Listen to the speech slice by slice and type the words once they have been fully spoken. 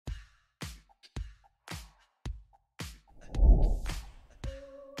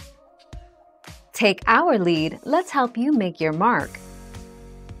Take our lead, let's help you make your mark.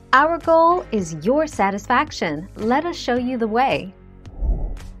 Our goal is your satisfaction. Let us show you the way.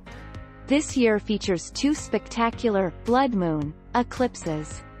 This year features 2 spectacular blood moon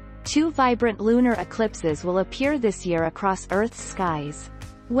eclipses. 2 vibrant lunar eclipses will appear this year across Earth's skies.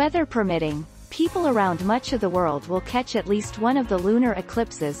 Weather permitting, people around much of the world will catch at least one of the lunar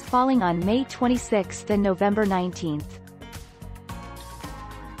eclipses falling on May 26th and November 19th.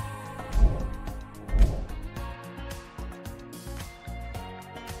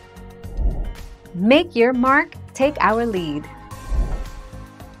 Make your mark, take our lead.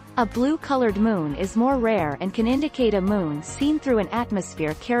 A blue-colored moon is more rare and can indicate a moon seen through an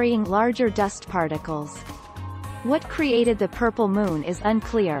atmosphere carrying larger dust particles. What created the purple moon is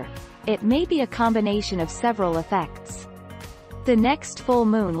unclear. It may be a combination of several effects. The next full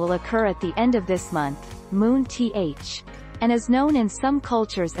moon will occur at the end of this month, Moon TH, and is known in some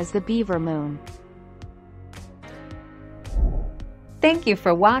cultures as the beaver moon. Thank you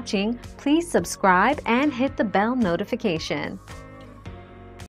for watching. Please subscribe and hit the bell notification.